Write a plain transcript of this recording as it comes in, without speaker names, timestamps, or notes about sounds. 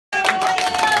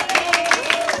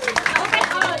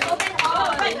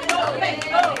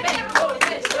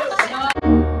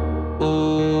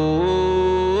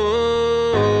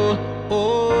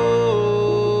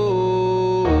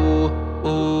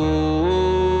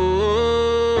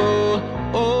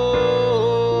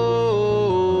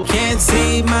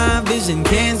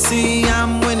can't see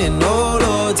I'm winning. Oh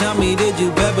Lord, tell me, did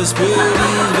you pepper spray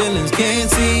these villains? Can't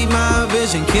see my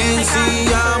vision, can't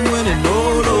see I'm winning.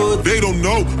 Oh Lord, they don't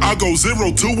know I go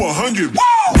 0 to 100.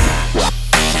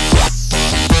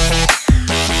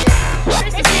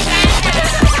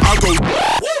 I go.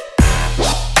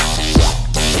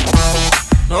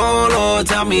 Oh Lord,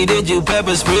 tell me, did you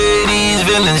pepper spray these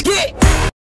villains? Yeah.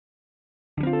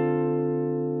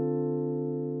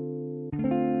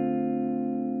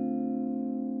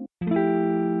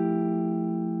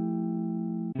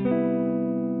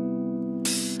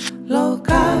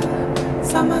 Loka,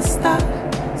 samasta,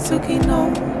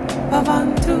 sukino,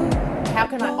 bhavantu. How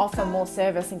can I offer more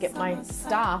service and get my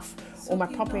staff or my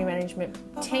property management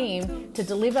team to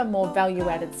deliver more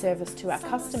value-added service to our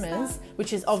customers,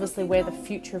 which is obviously where the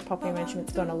future of property management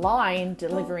is going to lie, in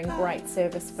delivering great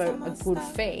service for a good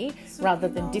fee rather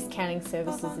than discounting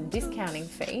services and discounting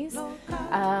fees.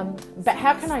 But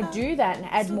how can I do that and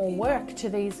add more work to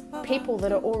these people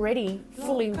that are already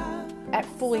at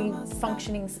fully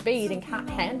functioning speed and can't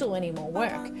handle any more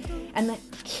work? And the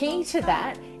key to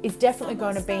that is definitely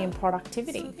going to be in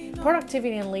productivity.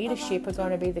 Productivity and leadership are going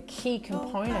to be the key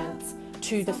components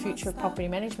to the future of property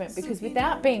management, because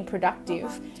without being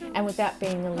productive and without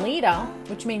being a leader,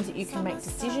 which means that you can make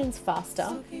decisions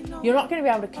faster, you're not going to be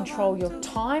able to control your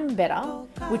time better,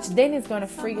 which then is going to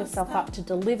free yourself up to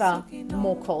deliver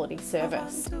more quality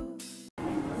service.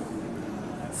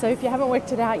 So if you haven't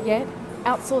worked it out yet,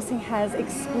 outsourcing has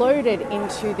exploded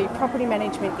into the property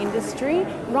management industry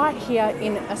right here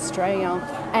in Australia,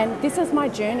 and this is my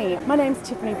journey. My name's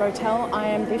Tiffany Botel. I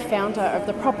am the founder of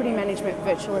the Property Management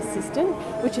Virtual Assistant,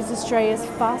 which is Australia's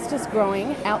fastest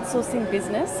growing outsourcing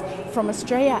business from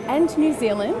Australia and New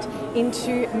Zealand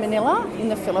into Manila in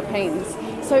the Philippines.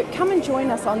 So come and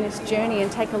join us on this journey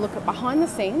and take a look at behind the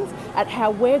scenes at how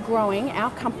we're growing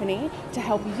our company to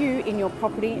help you in your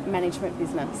property management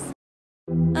business.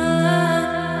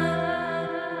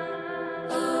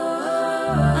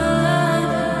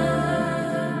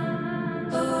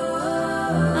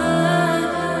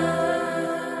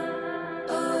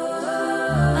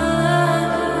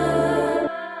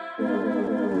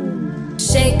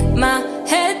 Shake my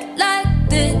head like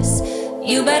this.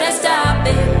 You better stop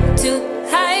it. Too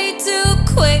high, too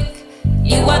quick.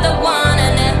 You are the one I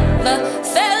never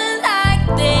felt like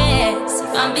this.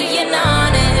 If I'm being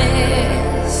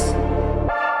honest,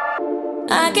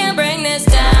 I can't bring this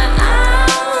down.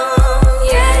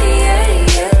 Yeah, yeah,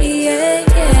 yeah, yeah,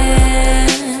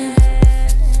 yeah.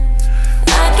 I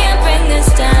can't bring this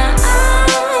down.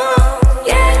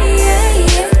 Yeah, yeah,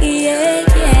 yeah, yeah,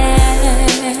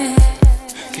 yeah.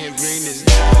 Can't bring this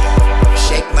down.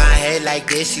 Shake my head like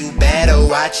this, you better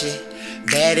watch it.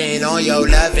 Betting on your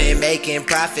love and making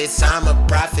profits. I'm a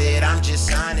prophet, I'm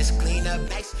just honest. Clean up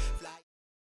nice.